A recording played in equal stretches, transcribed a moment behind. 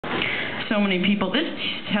so many people. This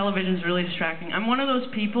television's really distracting. I'm one of those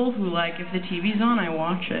people who, like, if the TV's on, I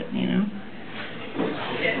watch it, you know?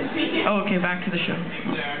 Oh, okay, back to the show.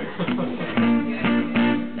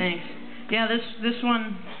 Thanks. Yeah, this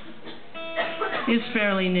one is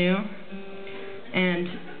fairly new, and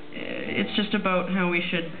it's just about how we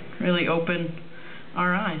should really open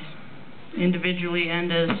our eyes, individually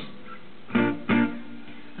and as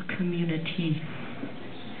a community.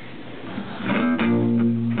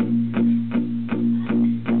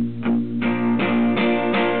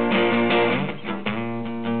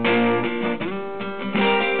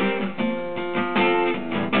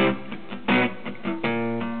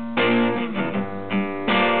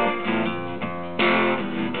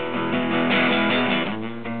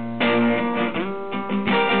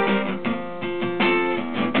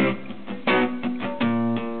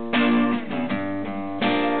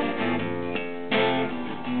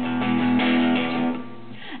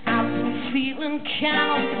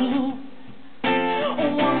 Kind of blue,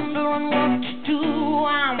 wondering what to do.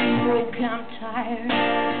 I'm broke, I'm tired.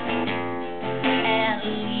 At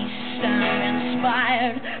least I'm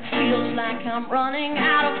inspired. Feels like I'm running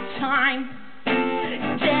out of time.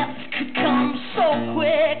 Death could come so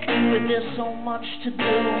quick, but there's so much to do.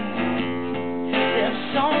 There's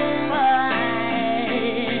so much,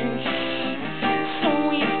 so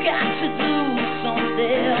we've got to do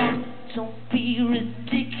something. Don't be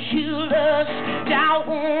ridiculous. Doubt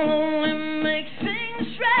only makes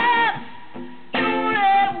things right.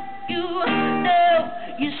 You know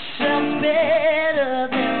yourself better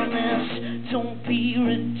than this. Don't be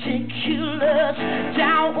ridiculous.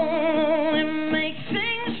 Doubt only makes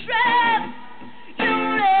things right.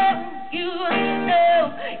 You know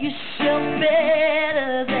yourself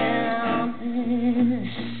better than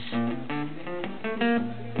this.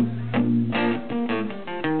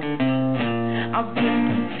 I've been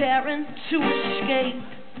preparing to escape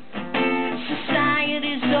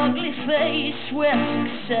society's ugly face, where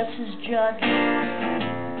success is judged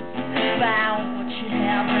by what you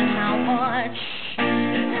have and how much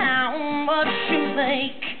you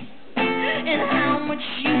make, and how much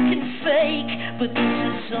you can fake. But this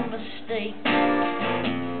is a mistake,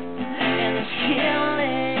 and it's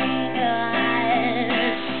killing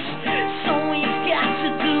us. So we've got to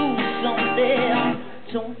do something.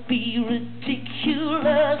 Don't be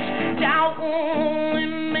ridiculous. Doubt only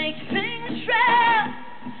makes things right.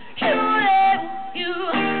 You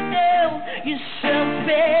know yourself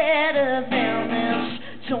better than this.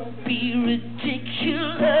 Don't be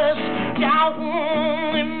ridiculous. Doubt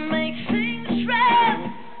only makes things right.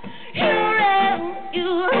 You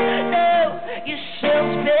know yourself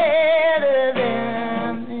better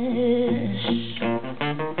than this.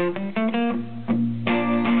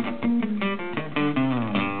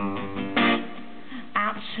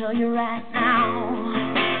 I'll tell you right now,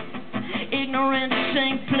 ignorance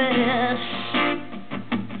ain't bliss.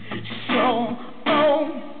 So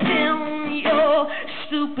open your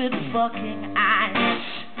stupid fucking eyes,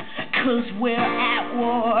 'cause we're at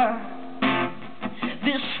war.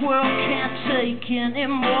 This world can't take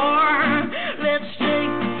anymore. Let's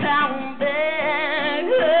take the power back.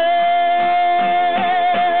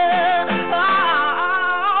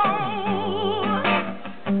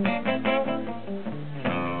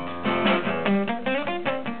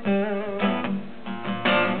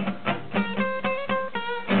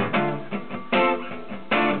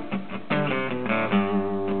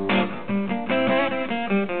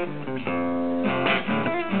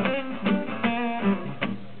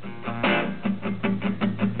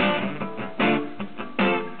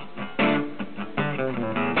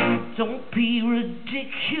 Don't be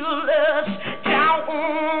ridiculous. Doubt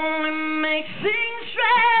only makes things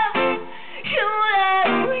right. You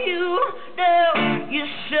know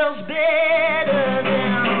yourselves better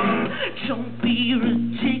than. Don't be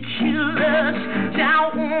ridiculous.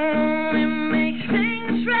 Doubt only makes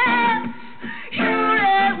things right. You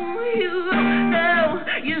know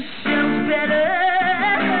yourselves better.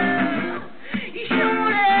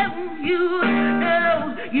 You know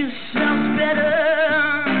yourselves better.